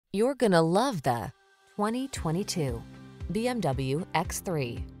You're gonna love the 2022 BMW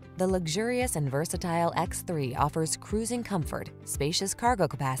X3. The luxurious and versatile X3 offers cruising comfort, spacious cargo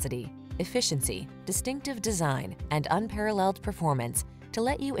capacity, efficiency, distinctive design, and unparalleled performance to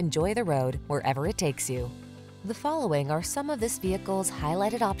let you enjoy the road wherever it takes you. The following are some of this vehicle's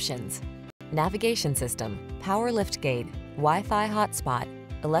highlighted options: navigation system, power liftgate, Wi-Fi hotspot,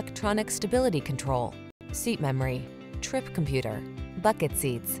 electronic stability control, seat memory, trip computer, bucket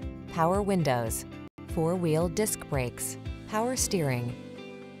seats, power windows, four-wheel disc brakes, power steering.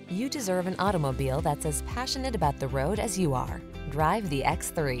 You deserve an automobile that's as passionate about the road as you are. Drive the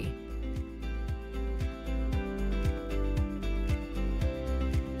X3.